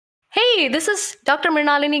Hey, this is Dr.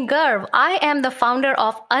 Mrinalini Garg. I am the founder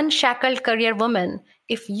of Unshackled Career Woman.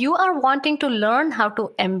 If you are wanting to learn how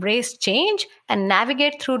to embrace change and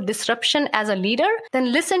navigate through disruption as a leader,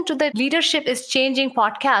 then listen to the Leadership is Changing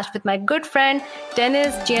podcast with my good friend,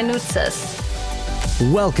 Dennis Giannoutsas.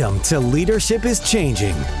 Welcome to Leadership is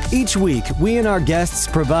Changing. Each week, we and our guests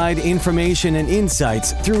provide information and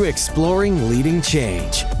insights through exploring leading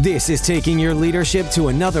change. This is taking your leadership to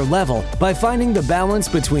another level by finding the balance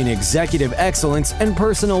between executive excellence and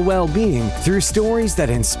personal well-being through stories that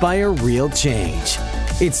inspire real change.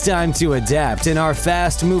 It's time to adapt in our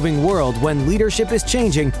fast-moving world when leadership is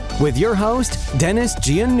changing with your host, Dennis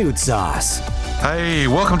Giannoutsas. Hey,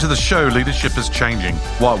 welcome to the show, Leadership is Changing.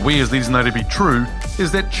 What we as leaders know to be true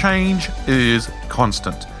is that change is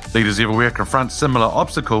constant. Leaders everywhere confront similar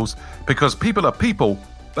obstacles because people are people,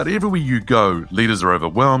 but everywhere you go, leaders are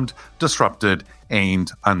overwhelmed, disrupted,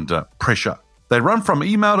 and under pressure. They run from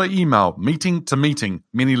email to email, meeting to meeting.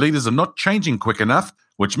 Many leaders are not changing quick enough,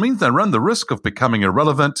 which means they run the risk of becoming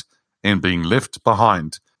irrelevant and being left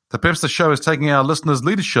behind. Perhaps the show is taking our listeners'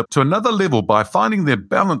 leadership to another level by finding their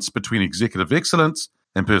balance between executive excellence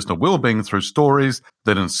and personal well-being through stories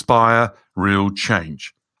that inspire real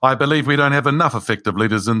change. I believe we don't have enough effective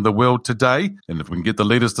leaders in the world today, and if we can get the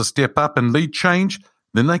leaders to step up and lead change,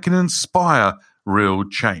 then they can inspire real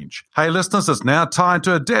change. Hey listeners, it's now time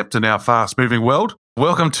to adapt in our fast-moving world.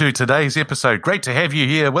 Welcome to today's episode. Great to have you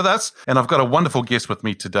here with us. And I've got a wonderful guest with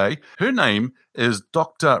me today. Her name is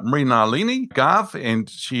Dr. Mrinalini Garg, and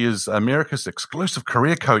she is America's exclusive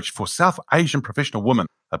career coach for South Asian professional women,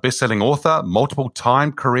 a best-selling author,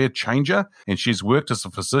 multiple-time career changer, and she's worked as a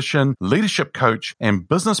physician, leadership coach, and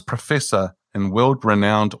business professor in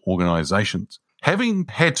world-renowned organizations. Having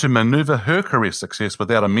had to maneuver her career success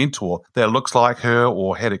without a mentor that looks like her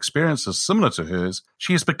or had experiences similar to hers,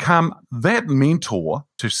 she has become that mentor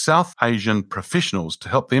to South Asian professionals to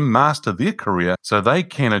help them master their career so they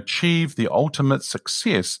can achieve the ultimate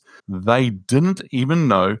success they didn't even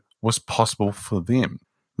know was possible for them.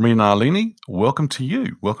 Mrinalini, welcome to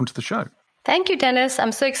you. Welcome to the show. Thank you, Dennis.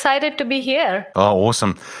 I'm so excited to be here. Oh,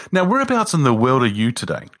 awesome. Now, whereabouts in the world are you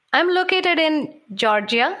today? I'm located in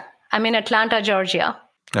Georgia. I'm in Atlanta, Georgia.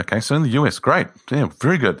 Okay, so in the US, great. Yeah,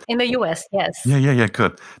 very good. In the US, yes. Yeah,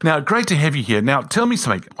 good. Now, great to have you here. Now, tell me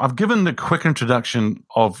something. I've given a quick introduction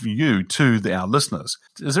of you to our listeners.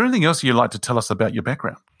 Is there anything else you'd like to tell us about your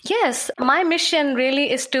background? Yes, my mission really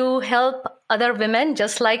is to help other women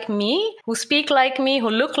just like me, who speak like me, who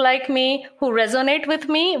look like me, who resonate with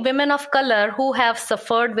me, women of color who have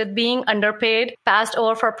suffered with being underpaid, passed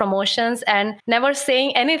over for promotions, and never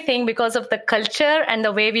saying anything because of the culture and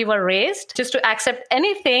the way we were raised, just to accept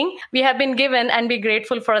anything we have been given and be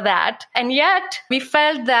grateful for that. And yet we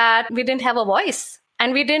felt that we didn't have a voice.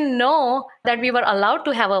 And we didn't know that we were allowed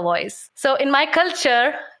to have a voice. So in my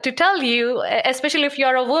culture, to tell you, especially if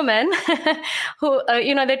you're a woman, who,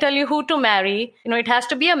 they tell you who to marry. It has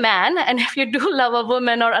to be a man. And if you do love a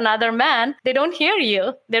woman or another man, they don't hear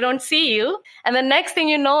you. They don't see you. And the next thing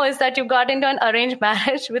you know is that you got into an arranged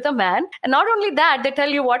marriage with a man. And not only that, they tell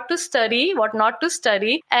you what to study, what not to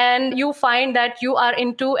study. And you find that you are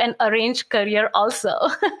into an arranged career also.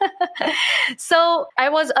 So I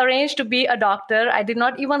was arranged to be a doctor. I did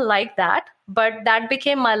not even like that. But that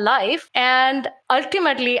became my life. And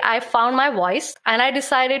ultimately, I found my voice and I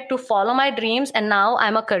decided to follow my dreams. And now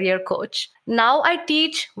I'm a career coach. Now I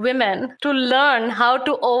teach women to learn how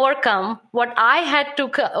to overcome what I had to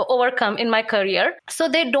overcome in my career. So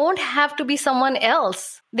they don't have to be someone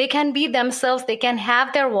else. They can be themselves. They can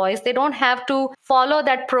have their voice. They don't have to follow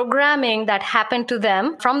that programming that happened to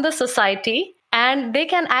them from the society. And they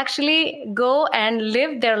can actually go and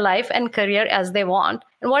live their life and career as they want.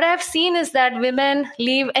 And what I've seen is that women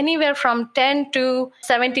leave anywhere from $10 to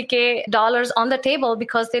 $70K on the table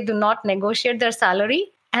because they do not negotiate their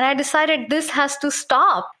salary. And I decided this has to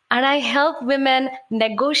stop. And I help women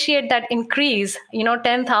negotiate that increase,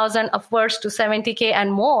 10,000 upwards to 70K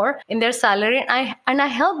and more in their salary. And I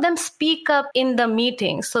help them speak up in the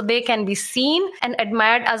meetings so they can be seen and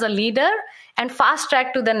admired as a leader and fast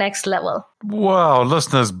track to the next level. Wow,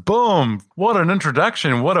 listeners, boom. What an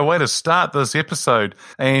introduction. What a way to start this episode.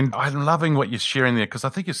 And I'm loving what you're sharing there because I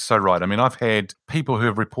think you're so right. I mean, I've had people who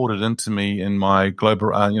have reported into me in my global,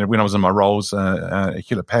 when I was in my roles,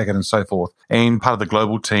 Hewlett Packard and so forth, and part of the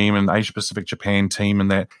global team and Asia Pacific Japan team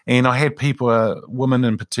and that. And I had people, women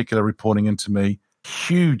in particular, reporting into me.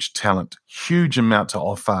 Huge talent, huge amount to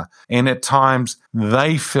offer. And at times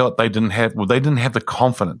they felt they didn't have the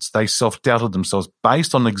confidence. They self-doubted themselves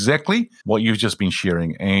based on exactly what you've just been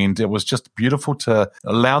sharing. And it was just beautiful to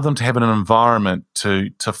allow them to have an environment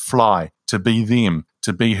to fly, to be them,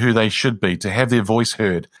 to be who they should be, to have their voice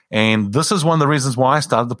heard. And this is one of the reasons why I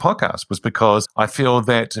started the podcast, was because I feel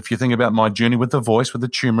that if you think about my journey with the voice, with the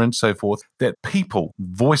tumor and so forth, that people,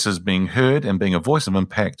 voices being heard and being a voice of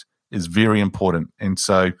impact is very important. And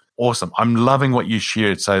so awesome. I'm loving what you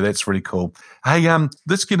shared. So that's really cool. Hey,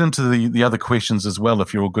 let's get into the other questions as well,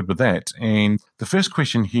 if you're all good with that. And the first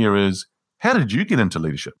question here is, how did you get into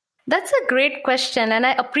leadership? That's a great question, and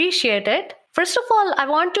I appreciate it. First of all, I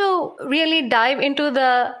want to really dive into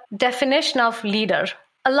the definition of leader.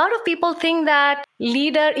 A lot of people think that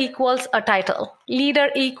leader equals a title. Leader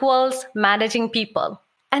equals managing people.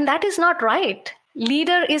 And that is not right.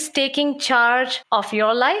 Leader is taking charge of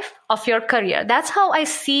your life, of your career. That's how I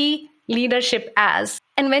see leadership as.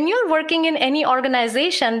 And when you're working in any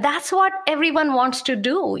organization, that's what everyone wants to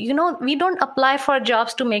do. We don't apply for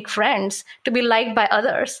jobs to make friends, to be liked by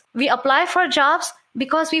others. We apply for jobs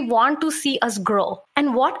because we want to see us grow.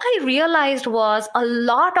 And what I realized was a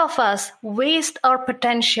lot of us waste our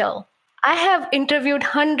potential. I have interviewed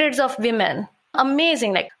hundreds of women,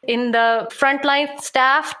 amazing, like in the frontline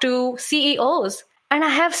staff to CEOs. And I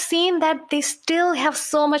have seen that they still have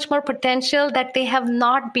so much more potential that they have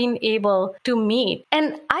not been able to meet.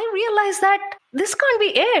 And I realized that this can't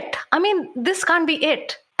be it. This can't be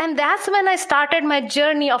it. And that's when I started my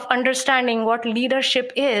journey of understanding what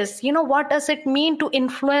leadership is. What does it mean to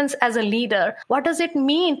influence as a leader? What does it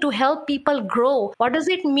mean to help people grow? What does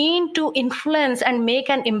it mean to influence and make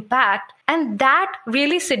an impact? And that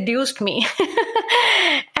really seduced me.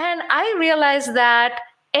 And I realized that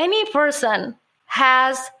any person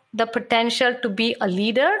has the potential to be a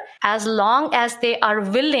leader as long as they are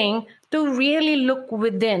willing to really look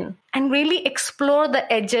within and really explore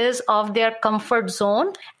the edges of their comfort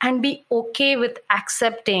zone and be okay with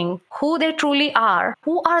accepting who they truly are,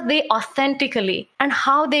 who are they authentically, and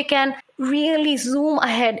how they can really zoom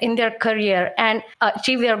ahead in their career and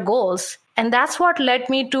achieve their goals. And that's what led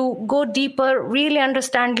me to go deeper, really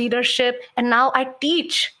understand leadership. And now I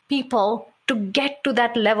teach people to get to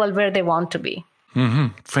that level where they want to be. Mm-hmm.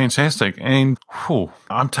 Fantastic. And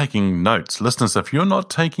I'm taking notes. Listeners, if you're not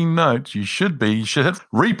taking notes, you should be. You should hit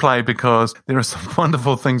replay because there are some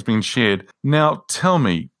wonderful things being shared. Now, tell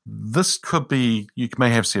me, this could be, you may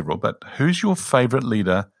have several, but who's your favorite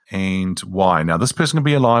leader and why? Now, this person can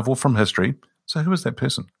be alive or from history. So who is that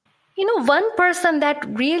person? One person that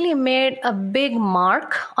really made a big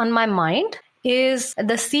mark on my mind is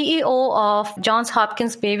the CEO of Johns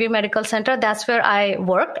Hopkins Bayview Medical Center. That's where I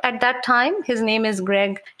worked at that time. His name is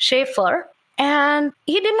Greg Schaefer. And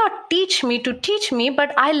he did not teach me to teach me,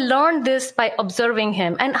 but I learned this by observing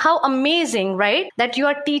him. And how amazing, right? That you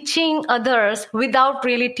are teaching others without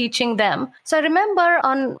really teaching them. So I remember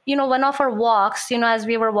on, one of our walks, as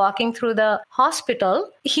we were walking through the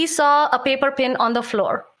hospital, he saw a paper pin on the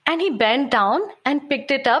floor. And he bent down and picked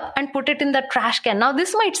it up and put it in the trash can. Now,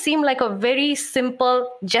 this might seem like a very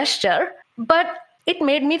simple gesture, but it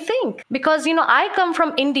made me think because, I come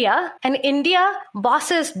from India, and India,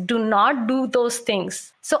 bosses do not do those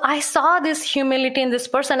things. So I saw this humility in this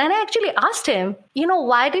person, and I actually asked him,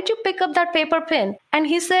 why did you pick up that paper pin? And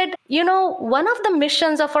he said, one of the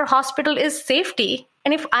missions of our hospital is safety.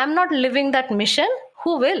 And if I'm not living that mission,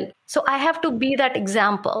 who will? So I have to be that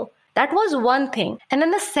example. That was one thing. And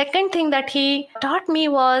then the second thing that he taught me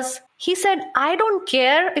was, he said, I don't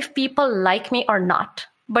care if people like me or not,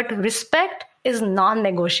 but respect is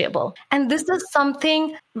non-negotiable. And this is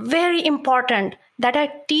something very important that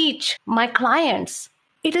I teach my clients.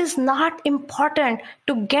 It is not important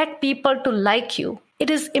to get people to like you. It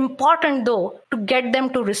is important, though, to get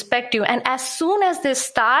them to respect you. And as soon as they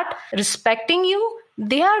start respecting you,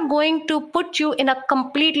 they are going to put you in a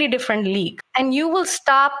completely different league. And you will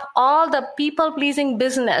stop all the people-pleasing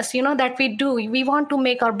business, that we do. We want to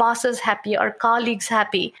make our bosses happy, our colleagues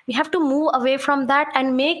happy. We have to move away from that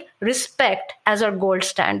and make respect as our gold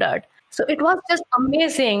standard. So it was just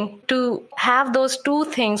amazing to have those two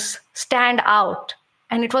things stand out.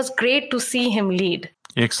 And it was great to see him lead.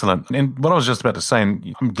 Excellent. And what I was just about to say,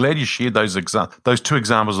 and I'm glad you shared those two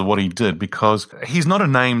examples of what he did, because he's not a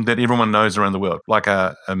name that everyone knows around the world, like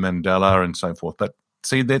a Mandela and so forth. But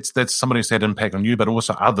see, that's somebody who's had impact on you, but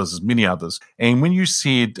also others, many others. And when you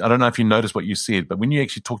said, I don't know if you noticed what you said, but when you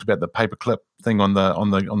actually talked about the paperclip thing on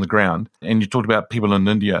the ground, and you talked about people in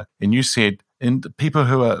India, and you said, and people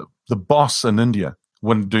who are the boss in India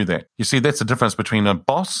wouldn't do that. You see, that's the difference between a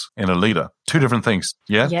boss and a leader. Two different things.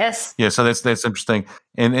 Yeah? Yes. Yeah, so that's interesting.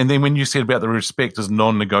 And then when you said about the respect is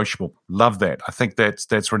non-negotiable, love that. I think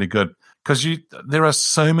that's really good. Because there are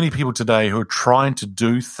so many people today who are trying to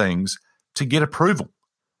do things to get approval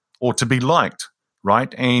or to be liked.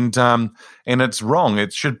 right? And it's wrong.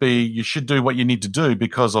 It should be, you should do what you need to do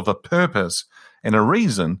because of a purpose and a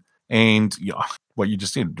reason. And what you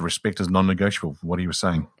just said, respect is non-negotiable. What you were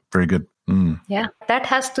saying. Very good. Yeah, that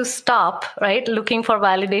has to stop, right? Looking for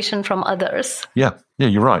validation from others. Yeah,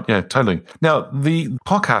 you're right. Yeah, totally. Now, the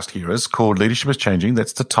podcast here is called Leadership is Changing.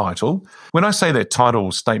 That's the title. When I say that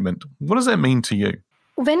title statement, what does that mean to you?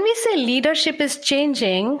 When we say leadership is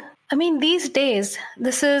changing, I mean, these days,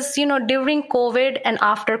 this is, during COVID and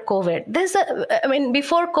after COVID.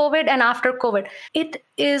 Before COVID and after COVID, it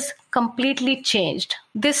is completely changed.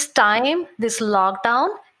 This time, this lockdown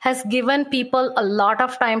has given people a lot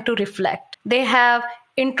of time to reflect. They have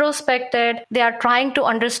introspected. They are trying to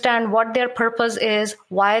understand what their purpose is,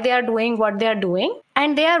 why they are doing what they are doing,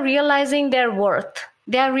 and they are realizing their worth.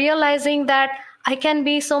 They are realizing that I can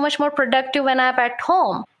be so much more productive when I'm at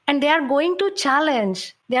home. And they are going to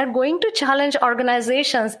challenge. They are going to challenge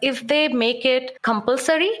organizations if they make it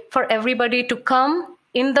compulsory for everybody to come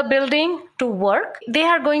in the building to work. They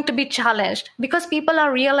are going to be challenged because people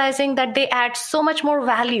are realizing that they add so much more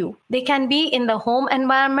value. They can be in the home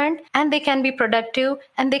environment and they can be productive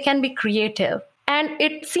and they can be creative. And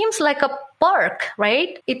it seems like a perk,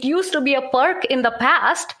 right? It used to be a perk in the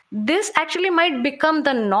past. This actually might become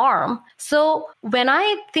the norm. So when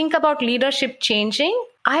I think about leadership changing,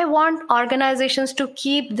 I want organizations to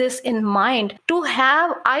keep this in mind, to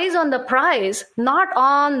have eyes on the prize, not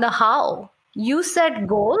on the how. You set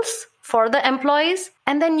goals for the employees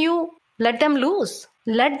and then you let them loose.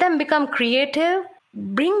 Let them become creative,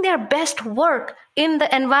 bring their best work in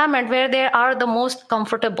the environment where they are the most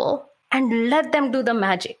comfortable, and let them do the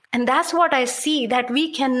magic. And that's what I see, that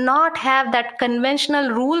we cannot have that conventional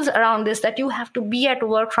rules around this, that you have to be at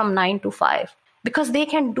work from 9 to 5, because they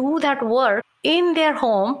can do that work in their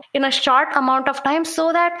home in a short amount of time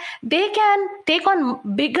so that they can take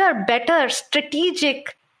on bigger, better,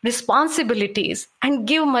 strategic responsibilities and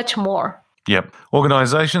give much more. Yep.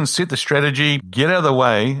 Organizations set the strategy, get out of the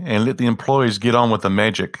way, and let the employees get on with the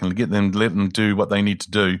magic and let them do what they need to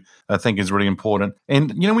do, I think is really important.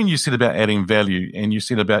 And, when you said about adding value and you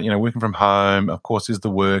said about, working from home, of course, there's the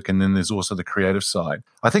work and then there's also the creative side.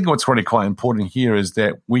 I think what's really quite important here is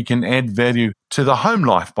that we can add value to the home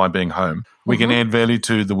life by being home. We can add value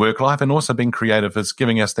to the work life, and also being creative is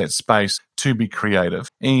giving us that space to be creative.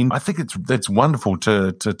 And I think that's wonderful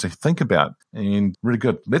to think about, and really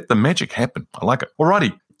good. Let the magic happen. I like it.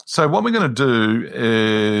 Alrighty. So what we're going to do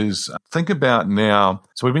is think about now.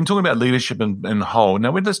 So we've been talking about leadership in whole.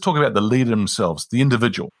 Now let's talk about the leader themselves, the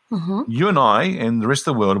individual. You and I and the rest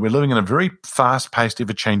of the world, we're living in a very fast-paced,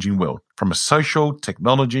 ever-changing world. From a social,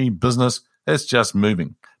 technology, business, it's just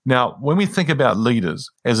moving. Now, when we think about leaders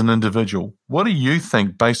as an individual, what do you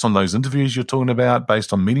think, based on those interviews you're talking about,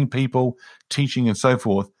 based on meeting people, teaching and so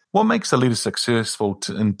forth, what makes a leader successful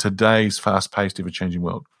in today's fast-paced, ever-changing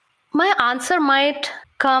world? My answer might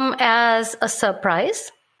come as a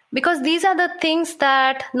surprise, because these are the things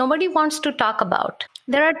that nobody wants to talk about.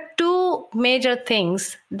 There are two major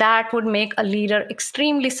things that would make a leader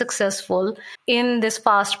extremely successful in this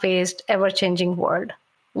fast-paced, ever-changing world.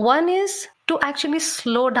 One is to actually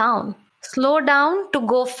slow down to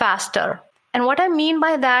go faster. And what I mean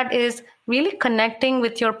by that is really connecting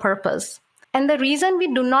with your purpose. And the reason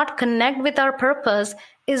we do not connect with our purpose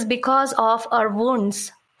is because of our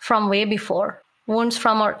wounds from way before, wounds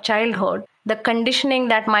from our childhood, the conditioning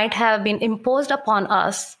that might have been imposed upon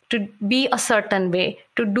us to be a certain way,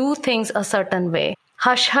 to do things a certain way.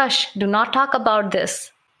 Hush, hush, do not talk about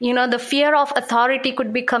this. The fear of authority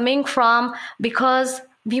could be coming from because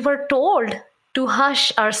we were told to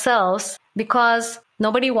hush ourselves because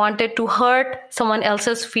nobody wanted to hurt someone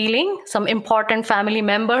else's feeling, some important family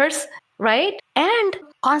members, right? And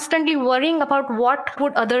constantly worrying about what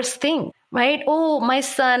would others think, right? Oh, my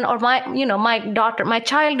son or my daughter, my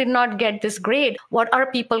child did not get this grade. What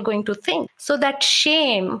are people going to think? So that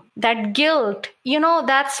shame, that guilt,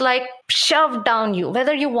 that's like shoved down you,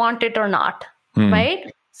 whether you want it or not,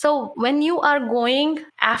 right? So when you are going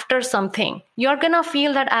after something, you're going to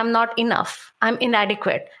feel that I'm not enough. I'm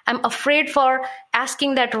inadequate. I'm afraid for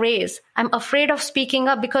asking that raise. I'm afraid of speaking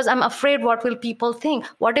up because I'm afraid what will people think?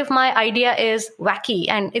 What if my idea is wacky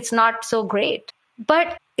and it's not so great?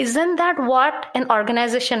 But isn't that what an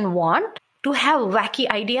organization wants? To have wacky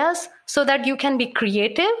ideas so that you can be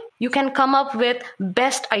creative, you can come up with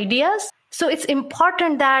best ideas. So it's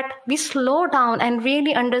important that we slow down and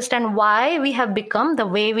really understand why we have become the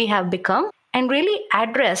way we have become, and really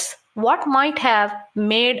address what might have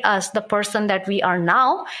made us the person that we are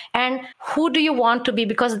now, and who do you want to be,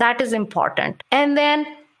 because that is important. And then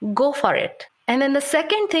go for it. And then the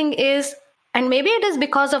second thing is And maybe it is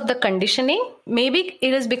because of the conditioning, maybe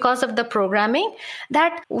it is because of the programming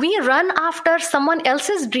that we run after someone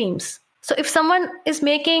else's dreams. So if someone is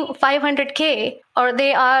making 500K or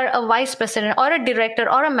they are a vice president or a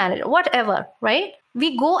director or a manager, whatever, right?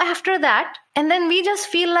 We go after that and then we just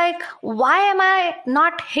feel like, why am I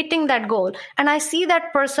not hitting that goal? And I see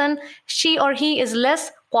that person, she or he is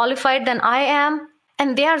less qualified than I am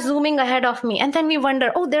and they are zooming ahead of me. And then we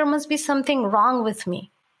wonder, oh, there must be something wrong with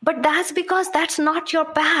me. But that's because that's not your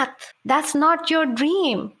path. That's not your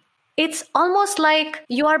dream. It's almost like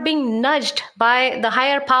you are being nudged by the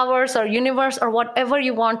higher powers or universe or whatever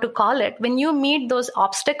you want to call it. When you meet those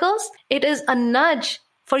obstacles, it is a nudge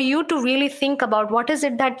for you to really think about what is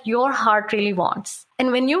it that your heart really wants.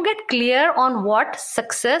 And when you get clear on what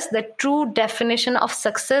success, the true definition of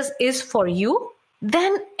success is for you,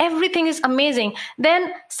 then everything is amazing.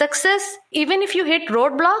 Then success, even if you hit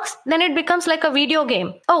roadblocks, then it becomes like a video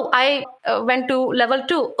game. Oh, I went to level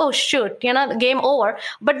 2. Oh, shoot, game over.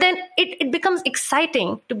 But then it becomes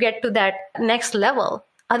exciting to get to that next level.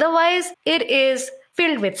 Otherwise, it is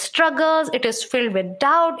filled with struggles, it is filled with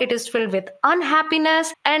doubt, it is filled with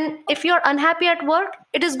unhappiness. And if you're unhappy at work,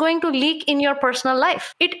 it is going to leak in your personal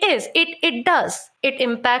life. It does. It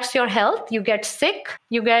impacts your health. You get sick,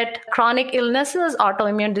 you get chronic illnesses,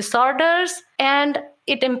 autoimmune disorders, and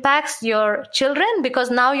it impacts your children because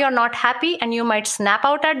now you're not happy and you might snap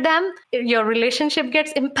out at them. Your relationship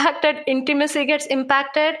gets impacted, intimacy gets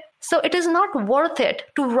impacted. So it is not worth it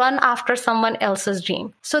to run after someone else's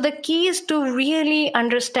dream. So the key is to really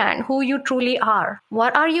understand who you truly are.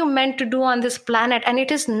 What are you meant to do on this planet? And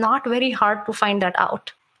it is not very hard to find that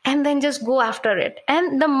out. And then just go after it.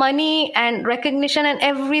 And the money and recognition and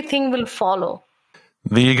everything will follow.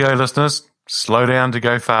 There you go, listeners. Slow down to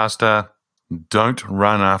go faster. Don't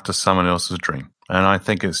run after someone else's dream. And I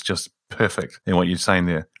think it's just perfect in what you're saying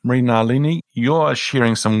there. Mrinalini, you're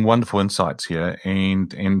sharing some wonderful insights here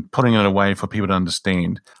and putting it away for people to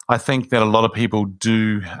understand. I think that a lot of people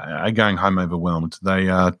are going home overwhelmed. They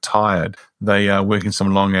are tired. They are working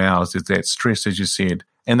some long hours. There's that stress, as you said,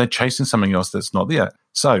 and they're chasing something else that's not there.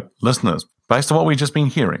 So, listeners, based on what we've just been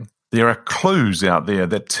hearing, there are clues out there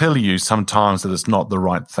that tell you sometimes that it's not the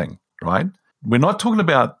right thing, right? We're not talking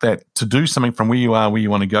about that to do something from where you are, where you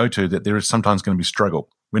want to go to, that there is sometimes going to be struggle.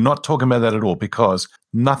 We're not talking about that at all because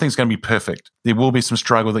nothing's going to be perfect. There will be some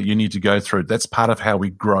struggle that you need to go through. That's part of how we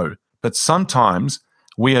grow. But sometimes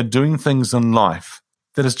we are doing things in life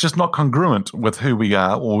that is just not congruent with who we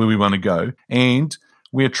are or where we want to go. And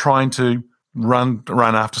we're trying to run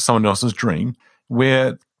after someone else's dream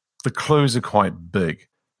where the clues are quite big.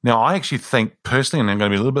 Now, I actually think personally, and I'm going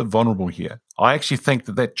to be a little bit vulnerable here, I actually think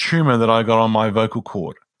that tumor that I got on my vocal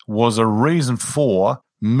cord was a reason for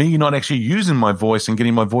me not actually using my voice and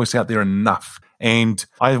getting my voice out there enough. And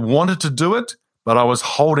I wanted to do it, but I was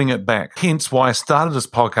holding it back. Hence why I started this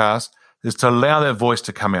podcast, is to allow that voice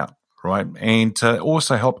to come out, right? And to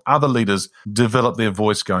also help other leaders develop their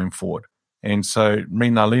voice going forward. And so,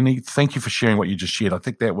 Mrinalini, thank you for sharing what you just shared. I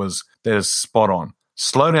think that is spot on.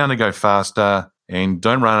 Slow down to go faster and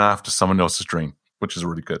don't run after someone else's dream, which is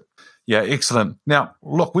really good. Yeah, excellent. Now,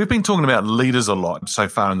 look, we've been talking about leaders a lot so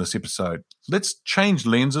far in this episode. Let's change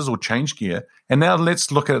lenses or change gear. And now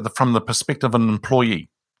let's look at it from the perspective of an employee.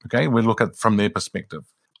 Okay, we'll look at it from their perspective.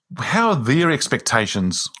 How are their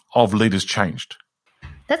expectations of leaders changed?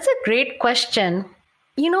 That's a great question.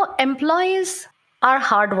 Employees are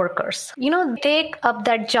hard workers. Take up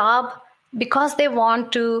that job because they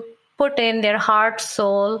want to put in their heart,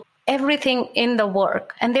 soul, everything in the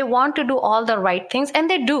work. And they want to do all the right things. And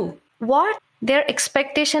they do. What their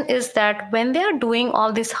expectation is that when they are doing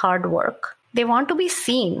all this hard work, they want to be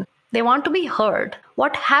seen. They want to be heard.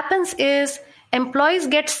 What happens is employees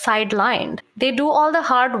get sidelined. They do all the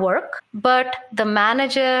hard work, but the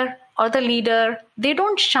manager or the leader, they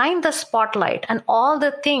don't shine the spotlight on all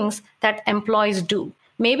the things that employees do.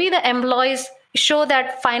 Maybe the employees show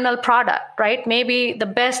that final product, right? Maybe the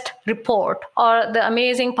best report or the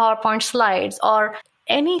amazing PowerPoint slides or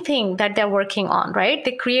anything that they're working on, right?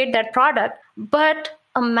 They create that product, but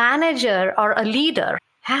a manager or a leader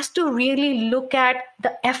has to really look at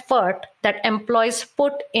the effort that employees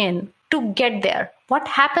put in to get there. What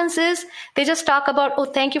happens is they just talk about, oh,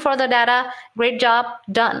 thank you for the data, great job,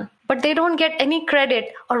 done. But they don't get any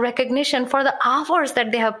credit or recognition for the hours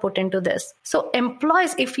that they have put into this. So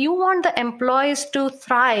employees, if you want the employees to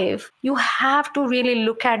thrive, you have to really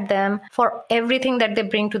look at them for everything that they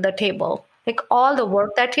bring to the table, like all the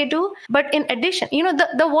work that they do. But in addition,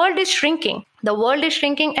 the world is shrinking. The world is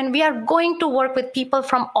shrinking and we are going to work with people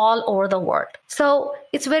from all over the world. So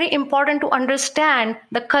it's very important to understand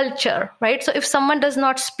the culture, right? So if someone does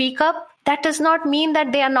not speak up, that does not mean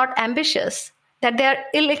that they are not ambitious, that they are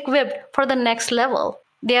ill-equipped for the next level.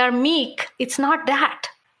 They are meek. It's not that.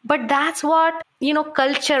 But that's what,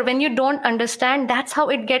 culture, when you don't understand, that's how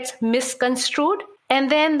it gets misconstrued. And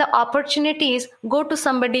then the opportunities go to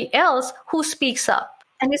somebody else who speaks up.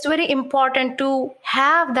 And it's very important to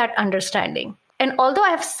have that understanding. And although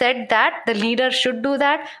I've said that the leader should do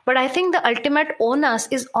that, but I think the ultimate onus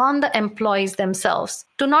is on the employees themselves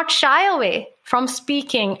to not shy away from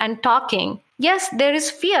speaking and talking. Yes, there is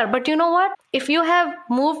fear, but you know what? If you have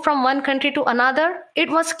moved from one country to another, it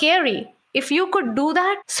was scary. If you could do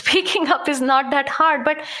that, speaking up is not that hard,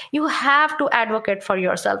 but you have to advocate for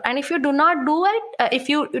yourself. And if you do not do it, if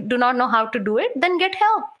you do not know how to do it, then get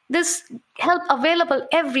help. There's help available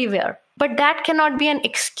everywhere. But that cannot be an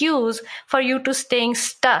excuse for you to staying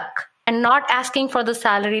stuck and not asking for the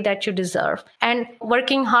salary that you deserve and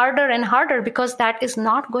working harder and harder, because that is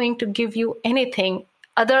not going to give you anything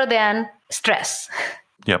other than stress.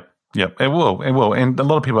 Yep, it will. And a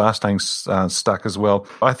lot of people are staying stuck as well.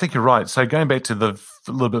 I think you're right. So going back to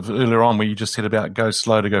a little bit earlier on where you just said about go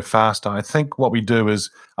slow to go faster, I think what we do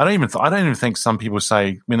is, I don't even think some people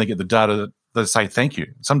say when they get the data, they say thank you.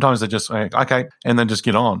 Sometimes they just say, okay, and then just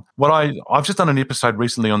get on. I've just done an episode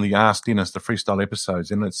recently on the Ask Dennis, the freestyle episodes,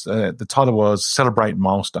 and it's the title was Celebrate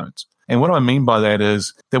Milestones. And what I mean by that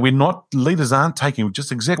is that leaders aren't taking,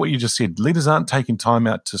 just exactly what you just said, leaders aren't taking time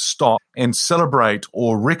out to stop and celebrate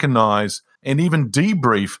or recognize and even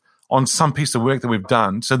debrief on some piece of work that we've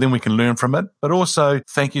done so then we can learn from it. But also,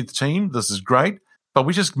 thank you, team, this is great. But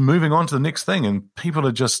we're just moving on to the next thing, and people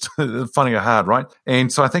are just finding it hard, right?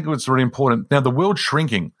 And so I think it's really important. Now, the world's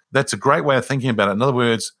shrinking. That's a great way of thinking about it. In other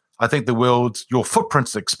words, I think your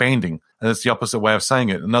footprint's expanding, and it's the opposite way of saying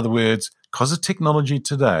it. In other words, because of technology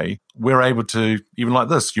today, we're able to, even like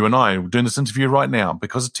this, you and I are doing this interview right now,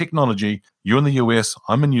 because of technology, you're in the US,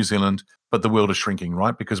 I'm in New Zealand, but the world is shrinking,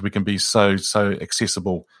 right? Because we can be so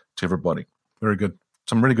accessible to everybody. Very good.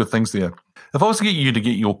 Some really good things there. If I was to get you to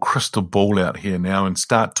get your crystal ball out here now and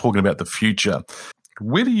start talking about the future,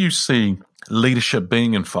 where do you see leadership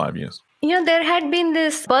being in 5 years? There had been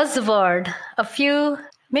this buzzword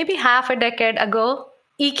maybe half a decade ago,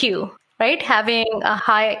 EQ, right? Having a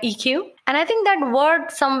high EQ. And I think that word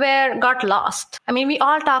somewhere got lost. I mean, we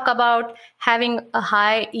all talk about having a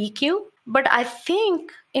high EQ, but I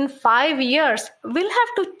think in 5 years, we'll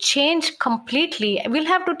have to change completely. We'll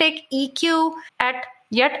have to take EQ at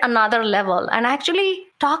yet another level and actually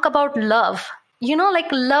talk about love, like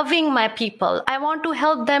loving my people. I want to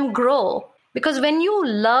help them grow, because when you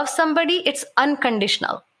love somebody, it's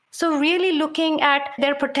unconditional. So really looking at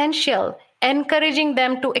their potential, encouraging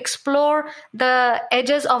them to explore the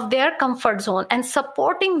edges of their comfort zone and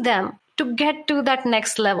supporting them to get to that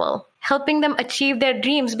next level, helping them achieve their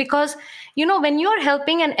dreams. Because, when you're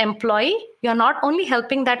helping an employee, you're not only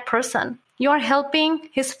helping that person, you're helping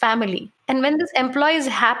his family. And when this employee is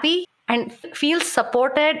happy and feels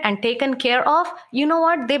supported and taken care of, you know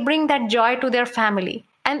what? They bring that joy to their family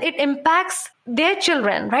and it impacts their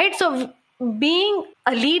children, right? So being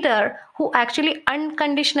a leader who actually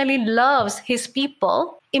unconditionally loves his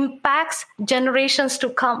people impacts generations to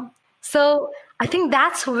come. So I think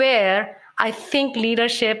that's where I think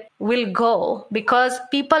leadership will go, because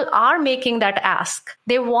people are making that ask.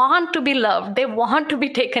 They want to be loved. They want to be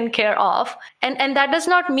taken care of. And that does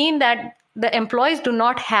not mean that the employees do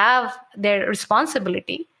not have their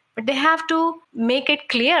responsibility, but they have to make it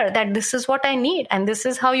clear that this is what I need and this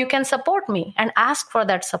is how you can support me, and ask for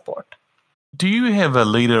that support. Do you have a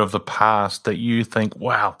leader of the past that you think,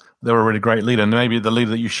 wow, they were a really great leader? And maybe the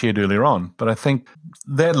leader that you shared earlier on. But I think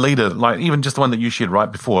that leader, like even just the one that you shared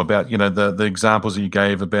right before about, the examples that you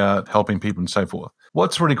gave about helping people and so forth.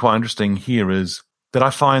 What's really quite interesting here is that I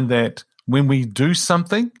find that when we do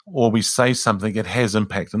something or we say something, it has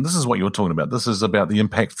impact. And this is what you're talking about. This is about the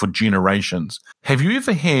impact for generations. Have you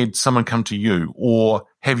ever had someone come to you, or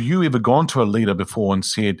have you ever gone to a leader before and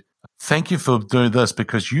said, thank you for doing this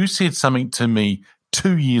because you said something to me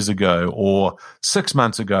 2 years ago or 6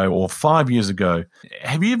 months ago or 5 years ago?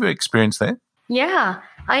 Have you ever experienced that? Yeah,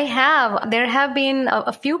 I have. There have been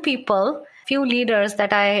a few leaders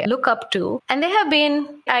that I look up to, and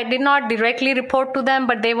I did not directly report to them,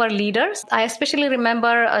 but they were leaders. I especially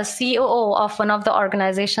remember a COO of one of the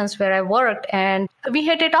organizations where I worked, and we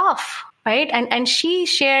hit it off. Right. And she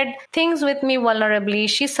shared things with me vulnerably.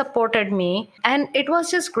 She supported me. And it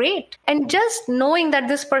was just great. And just knowing that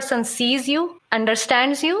this person sees you,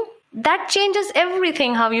 understands you, that changes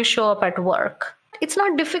everything, how you show up at work. It's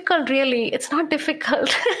not difficult, really. It's not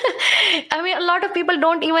difficult. I mean, a lot of people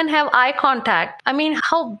don't even have eye contact. I mean,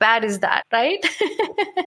 how bad is that, right?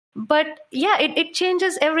 But yeah, it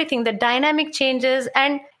changes everything. The dynamic changes,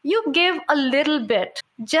 and you give a little bit,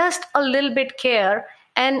 just a little bit care,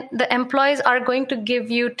 and the employees are going to give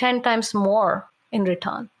you 10 times more in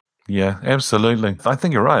return. Yeah, absolutely. I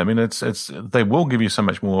think you're right. I mean, it's they will give you so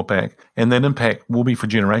much more back, and that impact will be for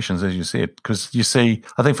generations, as you said. Because you see,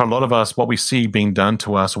 I think for a lot of us, what we see being done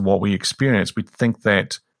to us or what we experience, we think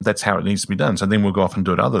that that's how it needs to be done. So then we'll go off and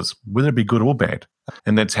do it others, whether it be good or bad.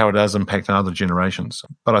 And that's how it does impact other generations.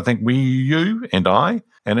 But I think we, you and I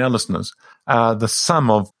and our listeners are the sum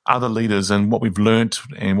of other leaders and what we've learned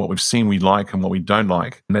and what we've seen we like and what we don't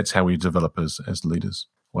like. And that's how we develop as leaders.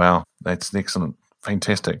 Wow, that's excellent.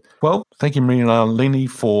 Fantastic. Well, thank you, Mrinalini,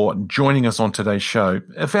 for joining us on today's show.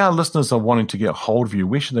 If our listeners are wanting to get a hold of you,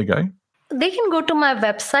 where should they go? They can go to my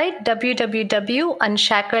website,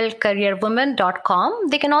 www.unshackledcareerwoman.com.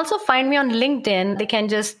 They can also find me on LinkedIn. They can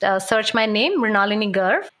just search my name, Mrinalini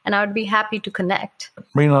Garg, and I would be happy to connect.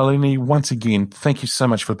 Mrinalini, once again, thank you so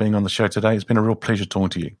much for being on the show today. It's been a real pleasure talking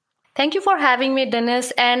to you. Thank you for having me,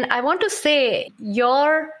 Dennis. And I want to say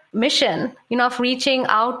your mission, of reaching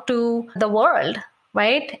out to the world,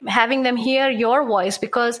 right? Having them hear your voice,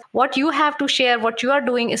 because what you have to share, what you are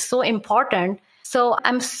doing is so important. So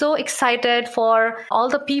I'm so excited for all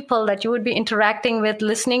the people that you would be interacting with,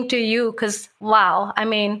 listening to you, because wow, I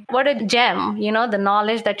mean, what a gem, the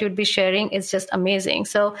knowledge that you'd be sharing is just amazing.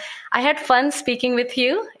 So I had fun speaking with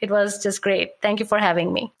you. It was just great. Thank you for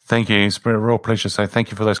having me. Thank you. It's been a real pleasure. So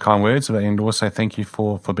thank you for those kind words, and also thank you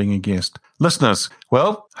for being a guest. Listeners,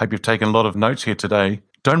 well, hope you've taken a lot of notes here today.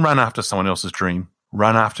 Don't run after someone else's dream.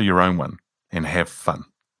 Run after your own one and have fun.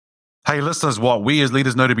 Hey, listeners, what we as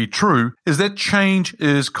leaders know to be true is that change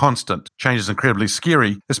is constant. Change is incredibly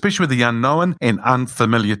scary, especially with the unknown and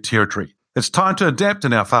unfamiliar territory. It's time to adapt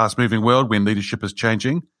in our fast-moving world when leadership is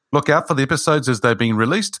changing. Look out for the episodes as they're being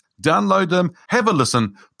released. Download them, have a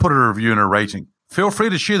listen, put a review and a rating. Feel free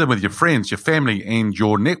to share them with your friends, your family, and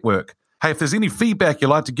your network. Hey, if there's any feedback you'd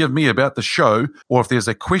like to give me about the show, or if there's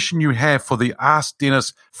a question you have for the Ask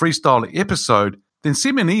Dennis Freestyle episode, then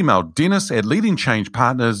send me an email,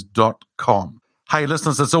 dennis@leadingchangepartners.com. Hey,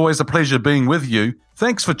 listeners, it's always a pleasure being with you.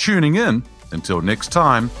 Thanks for tuning in. Until next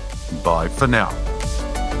time, bye for now.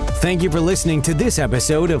 Thank you for listening to this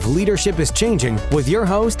episode of Leadership is Changing with your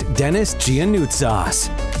host, Dennis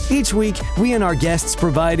Giannoutsas. Each week, we and our guests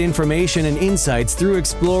provide information and insights through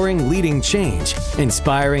exploring leading change,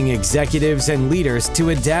 inspiring executives and leaders to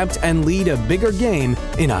adapt and lead a bigger game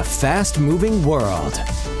in a fast-moving world.